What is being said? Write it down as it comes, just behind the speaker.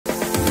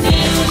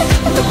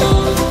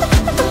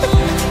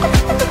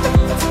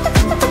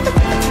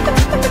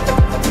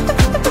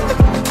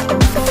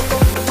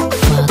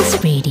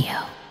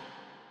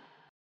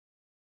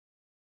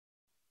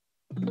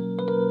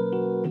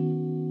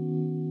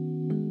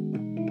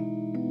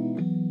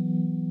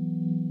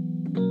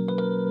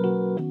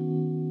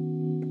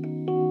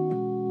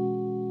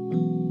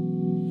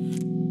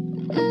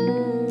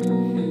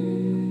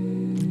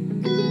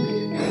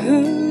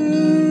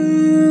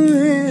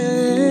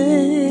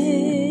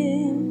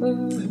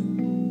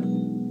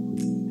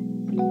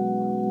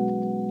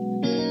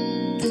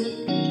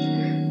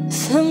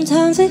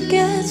Sometimes it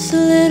gets a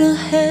little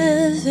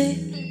heavy.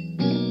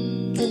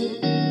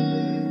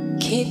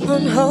 Keep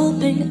on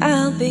hoping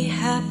I'll be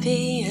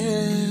happier.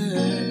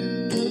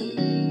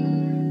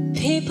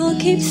 People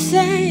keep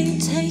saying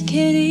take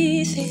it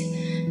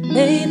easy.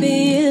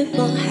 Maybe it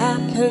will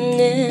happen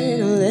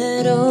in a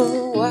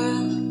little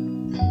while.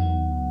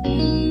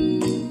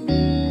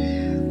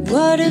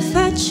 What if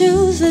I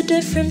choose a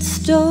different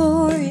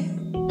story?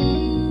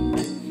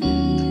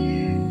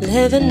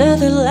 Live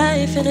another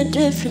life in a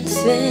different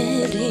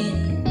city.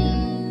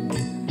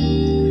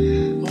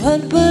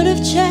 What would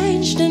have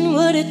changed and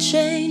would it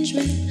change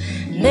me?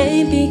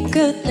 Maybe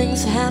good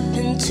things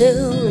happen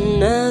to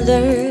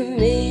another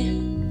me.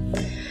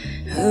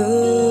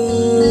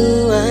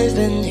 Ooh, I've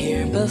been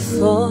here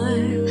before,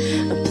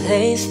 a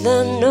place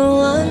that no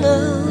one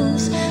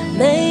knows.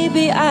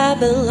 Maybe I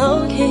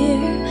belong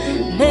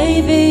here,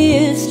 maybe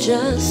it's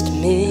just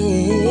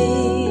me.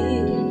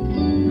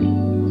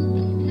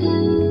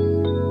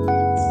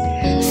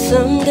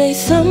 Someday,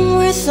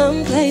 somewhere,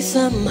 someplace,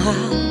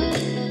 somehow,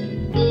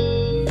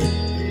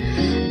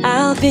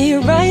 I'll be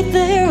right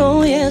there,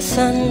 oh yes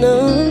I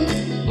know.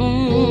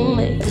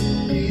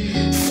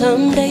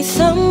 Someday,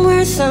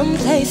 somewhere,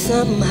 someplace,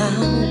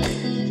 somehow,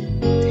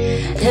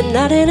 and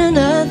not in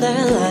another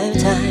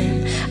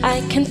lifetime, I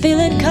can feel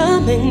it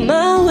coming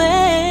my way.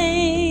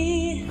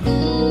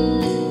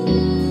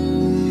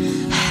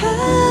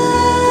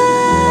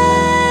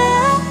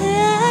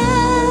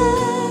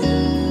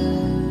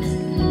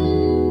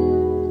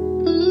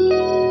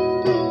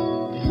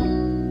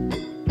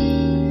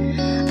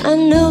 I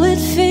know it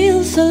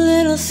feels a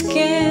little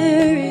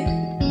scary,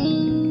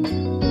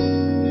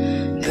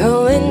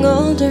 growing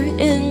older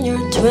in your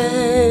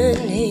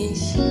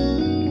 20s.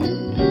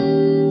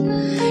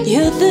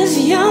 Youth is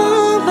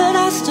young, but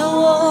I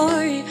still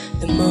worry.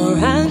 The more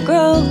I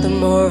grow, the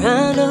more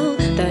I know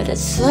that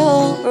it's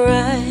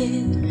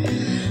alright.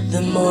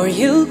 The more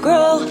you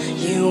grow,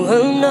 you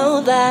will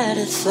know that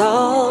it's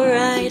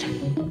alright.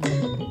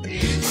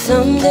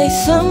 Someday,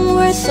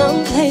 somewhere,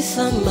 someplace,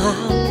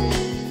 somehow,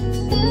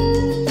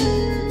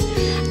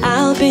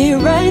 I'll be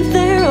right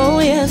there, oh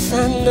yes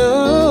I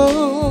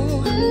know.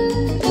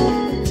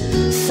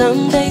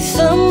 Someday,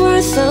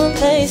 somewhere,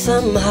 someplace,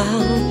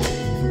 somehow,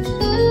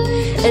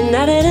 and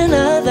not in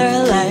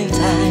another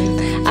lifetime,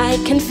 I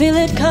can feel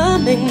it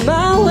coming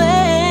my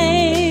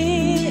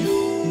way.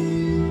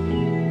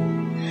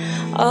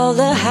 All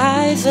the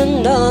highs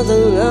and all the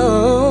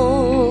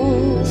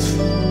lows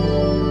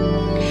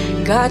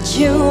got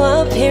you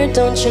up here,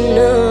 don't you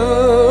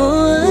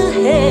know?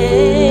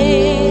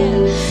 Hey.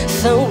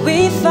 So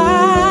we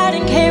fight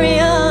and carry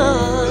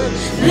on,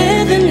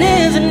 living,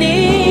 living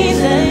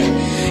easy.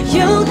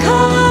 You'll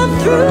come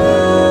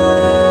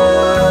through.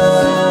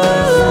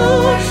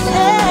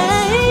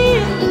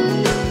 Hey.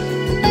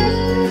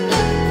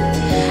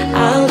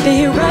 I'll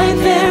be right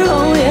there,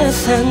 oh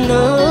yes I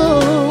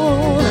know.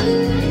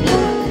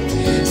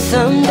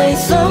 Someday,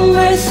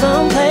 somewhere,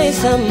 someplace,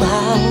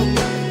 somehow,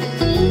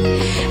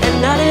 and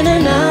not in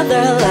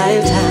another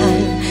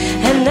lifetime,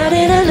 and not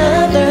in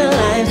another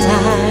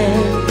lifetime.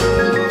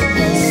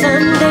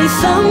 Someday,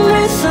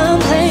 somewhere,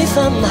 someplace,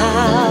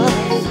 somehow,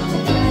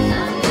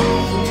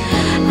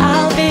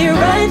 I'll be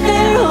right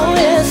there, oh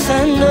yes I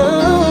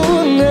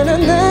know. Na na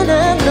na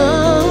na no.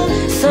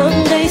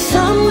 Someday,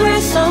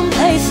 somewhere,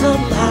 someplace,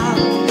 somehow,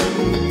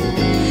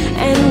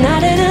 and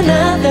not in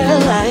another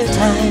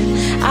lifetime,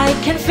 I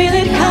can feel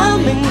it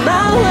coming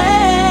my way.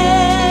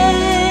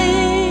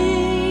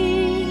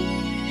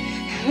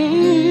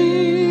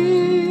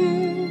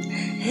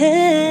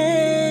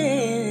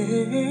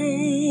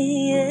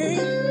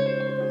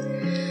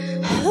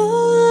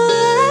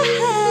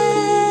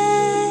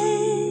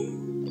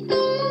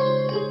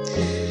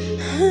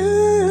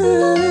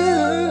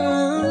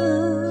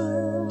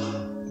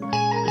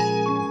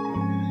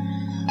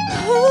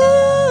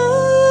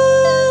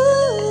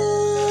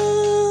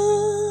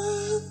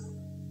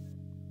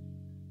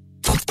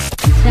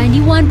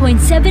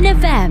 .7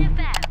 FM